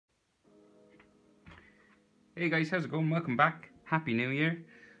Hey guys, how's it going? Welcome back. Happy New Year.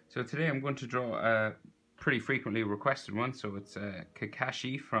 So today I'm going to draw a pretty frequently requested one. So it's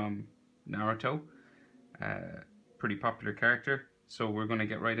Kakashi from Naruto. Pretty popular character. So we're going to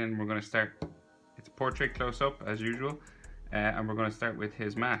get right in. We're going to start. It's a portrait close up as usual. And we're going to start with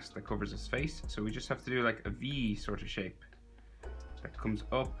his mask that covers his face. So we just have to do like a V sort of shape that comes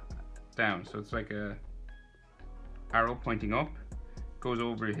up, down. So it's like a arrow pointing up, goes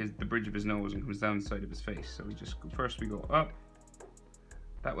over the bridge of his nose and comes down the side of his face. So we go up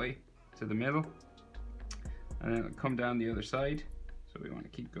that way to the middle, and then it'll come down the other side. So we want to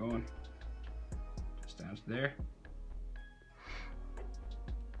keep going just down to there.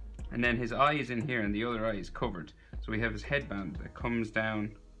 And then his eye is in here and the other eye is covered. So we have his headband that comes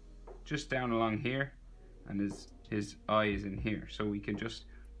down, just down along here, and his eye is in here. So we can just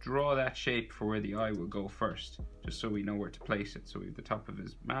draw that shape for where the eye will go first, just so we know where to place it. So we have the top of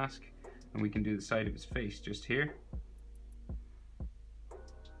his mask, and we can do the side of his face just here.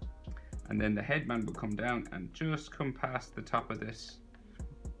 And then the headband will come down and just come past the top of this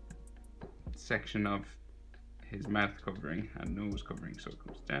section of his mouth covering and nose covering. So it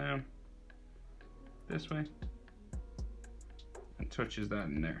comes down this way and touches that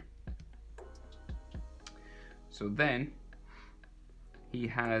in there. So then he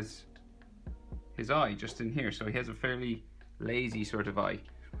has his eye just in here. So he has a fairly lazy sort of eye.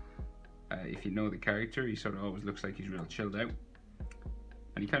 If you know the character, he sort of always looks like he's real chilled out.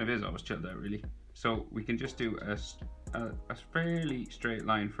 And he kind of is always chilled out, really. So we can just do a fairly straight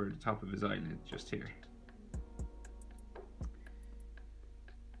line for the top of his eyelid, just here.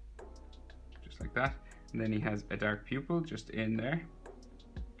 Just like that. And then he has a dark pupil just in there.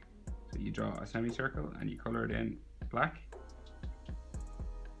 So you draw a semicircle and you color it in black.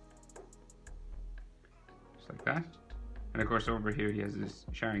 Just like that. And of course over here he has this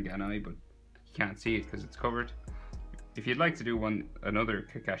Sharingan eye, but you can't see it because it's covered. If you'd like to do another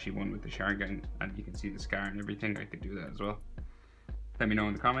Kakashi one with the Sharingan and you can see the scar and everything, I could do that as well. Let me know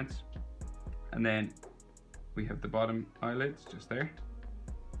in the comments. And then we have the bottom eyelids just there.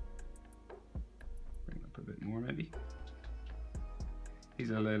 Bring it up a bit more maybe.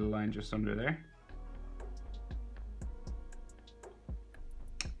 He's a little line just under there.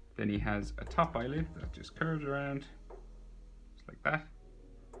 Then he has a top eyelid that just curves around, just like that.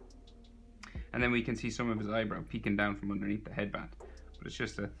 And then we can see some of his eyebrow peeking down from underneath the headband. But it's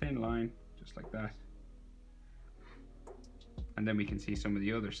just a thin line, just like that. And then we can see some of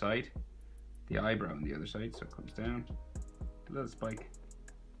the other side, the eyebrow on the other side. So it comes down, a little spike,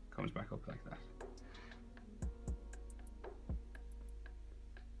 comes back up like that.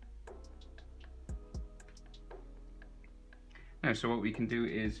 Now, so what we can do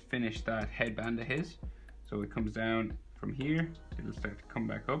is finish that headband of his. So it comes down from here, it'll start to come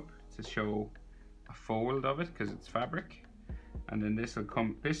back up to show a fold of it because it's fabric. And then this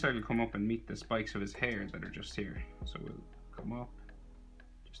side will come up and meet the spikes of his hair that are just here. So we'll come up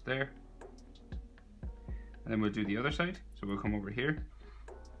just there. And then we'll do the other side. So we'll come over here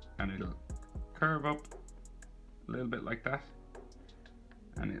and it'll curve up a little bit like that.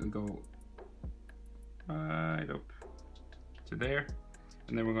 And it'll go right up to there.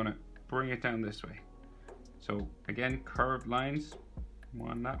 And then we're going to bring it down this way. So again, curved lines,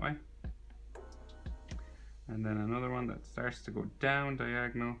 one that way. And then another one that starts to go down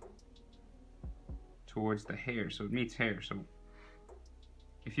diagonal towards the hair. So it meets hair. So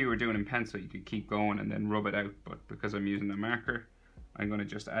if you were doing in pencil, you could keep going and then rub it out. But because I'm using a marker, I'm going to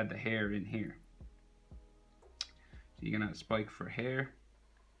just add the hair in here. So you're going to add a spike for hair,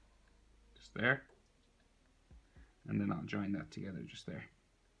 just there. And then I'll join that together just there.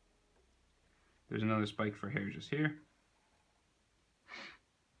 There's another spike for hair just here.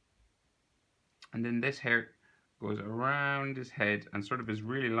 And then this hair goes around his head and sort of is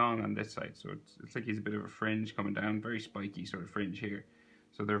really long on this side. So it's like he's a bit of a fringe coming down, very spiky sort of fringe here.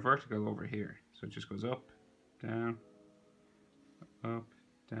 So they're vertical over here. So it just goes up, down,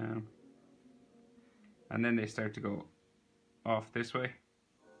 down. And then they start to go off this way,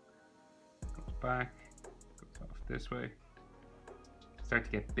 goes back, goes off this way. Start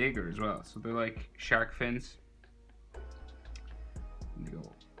to get bigger as well. So they're like shark fins. And they go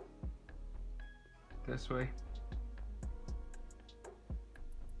this way,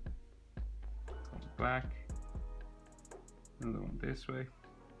 come back, another one this way,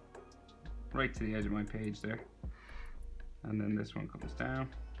 right to the edge of my page there. And then this one comes down,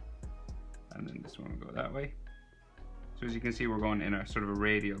 and then this one will go that way. So as you can see, we're going in a sort of a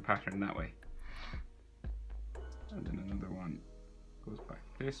radial pattern that way. And then another one goes back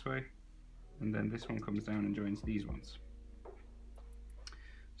this way, and then this one comes down and joins these ones.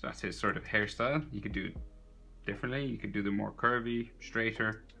 So that's his sort of hairstyle. You could do differently. You could do them more curvy,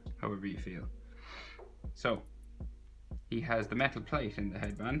 straighter, however you feel. So he has the metal plate in the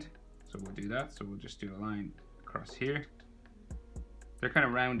headband, so we'll do that. So we'll just do a line across here. They're kind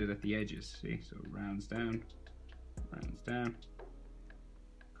of rounded at the edges, see? So it rounds down,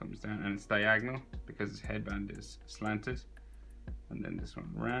 comes down, and it's diagonal because his headband is slanted. And then this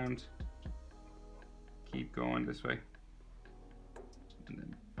one round, keep going this way, and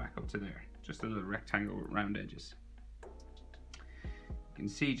then back up to there. Just a little rectangle with round edges. You can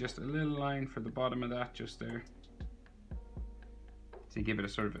see just a little line for the bottom of that just there, to give it a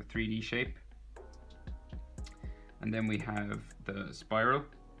sort of a 3D shape. And then we have the spiral.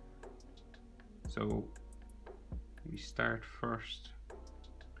 So we start first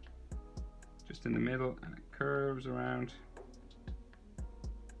just in the middle, and it curves around,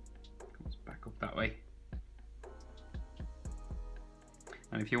 comes back up that way.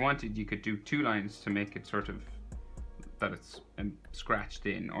 And if you wanted, you could do 2 lines to make it sort of that it's scratched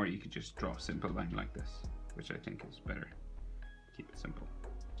in, or you could just draw a simple line like this, which I think is better. Keep it simple,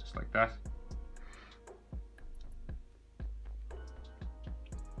 just like that.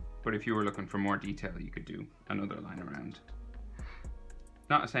 But if you were looking for more detail, you could do another line around.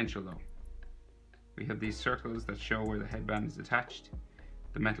 Not essential though. We have these circles that show where the headband is attached.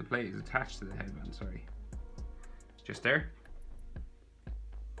 The metal plate is attached to the headband, sorry. Just there.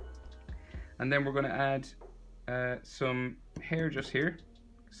 And then we're going to add some hair just here,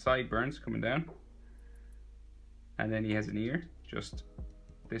 sideburns coming down. And then he has an ear, just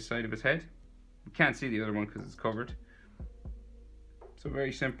this side of his head. You can't see the other one because it's covered. So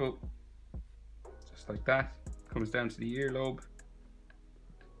very simple, just like that. Comes down to the earlobe,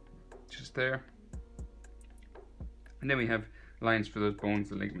 just there. And then we have lines for those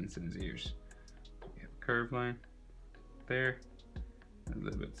bones and ligaments in his ears. So we have a curved line there, and a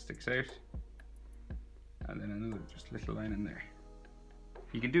little bit sticks out, and then another just little line in there.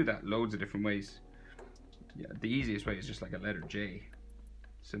 You can do that loads of different ways. Yeah, the easiest way is just like a letter J.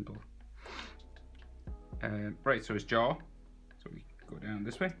 Simple. Right, so his jaw. So we go down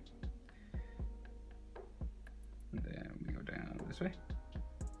this way, and then we go down this way,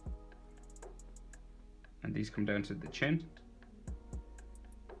 and these come down to the chin,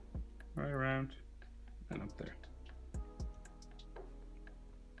 right around and up there.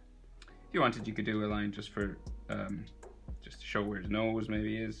 If you wanted, you could do a line just for just to show where his nose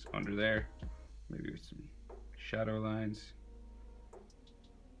maybe is, under there, maybe with some shadow lines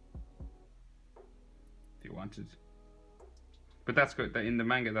if you wanted. But that's good. In the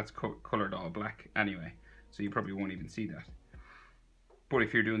manga, that's colored all black anyway, so you probably won't even see that. But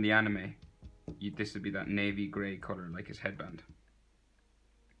if you're doing the anime, this would be that navy grey color like his headband.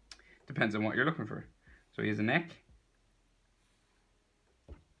 Depends on what you're looking for. So he has a neck.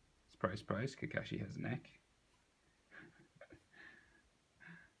 Surprise, surprise, Kakashi has a neck.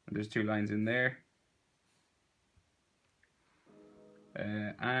 And there's 2 lines in there.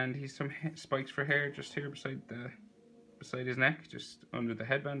 And he's some spikes for hair just here beside his neck, just under the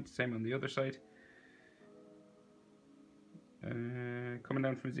headband, same on the other side. Coming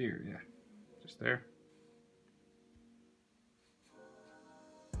down from his ear, yeah, just there.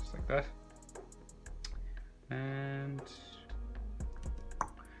 Just like that. And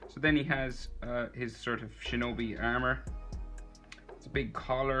so then he has his sort of shinobi armor. It's a big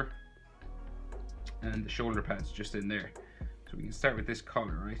collar, and the shoulder pads just in there. So we can start with this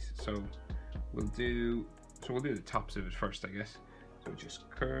collar, right? So we'll do the tops of it first, I guess. So it just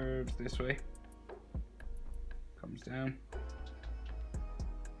curves this way, comes down,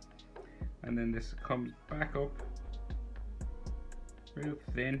 and then this comes back up real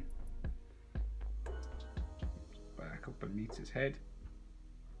thin, back up and meets his head.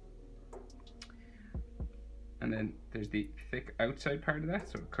 And then there's the thick outside part of that,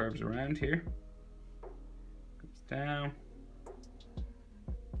 so it curves around here, comes down,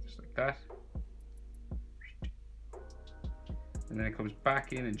 just like that. And then it comes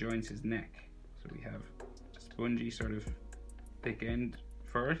back in and joins his neck. So we have a spongy sort of thick end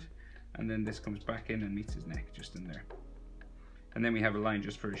for it, and then this comes back in and meets his neck just in there. And then we have a line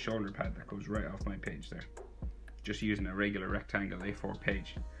just for his shoulder pad that goes right off my page there, just using a regular rectangle A4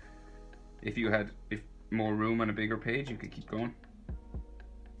 page. If you had more room on a bigger page, you could keep going.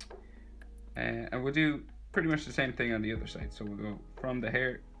 And we'll do pretty much the same thing on the other side. So we'll go from the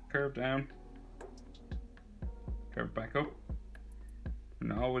hair, curve down, curve back up.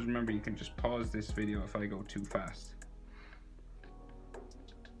 And always remember, you can just pause this video if I go too fast.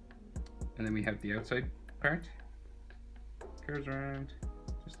 And then we have the outside part, curves around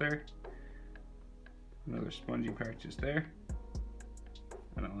just there, another spongy part just there,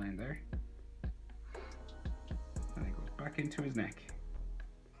 and a line there. back into his neck.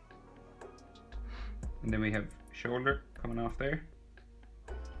 And then we have shoulder coming off there.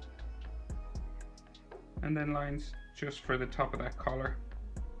 And then lines just for the top of that collar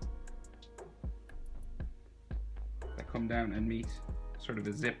that come down and meet sort of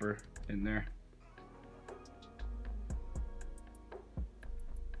a zipper in there.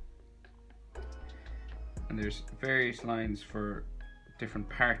 And there's various lines for different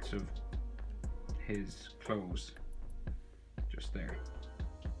parts of his clothes just there.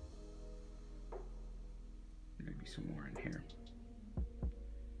 Maybe some more in here.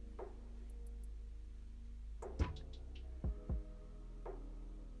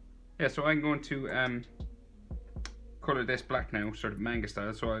 Yeah, so I'm going to color this black now, sort of manga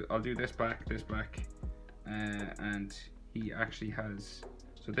style. So I'll do this black, and he actually has,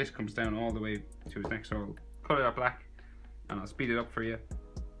 so this comes down all the way to his neck. So I'll color that black and I'll speed it up for you,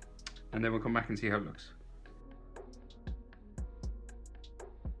 and then we'll come back and see how it looks.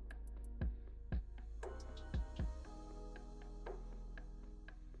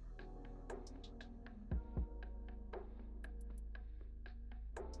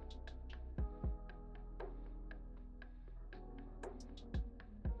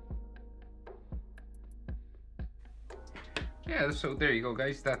 Yeah, so there you go,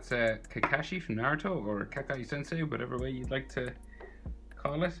 guys. That's Kakashi from Naruto, or Kakashi Sensei, whatever way you'd like to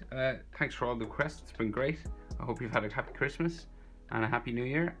call it. Thanks for all the requests. It's been great. I hope you've had a happy Christmas and a happy New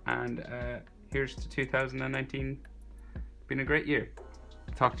Year. And here's to 2019. Been a great year.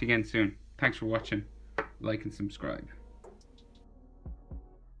 Talk to you again soon. Thanks for watching. Like and subscribe.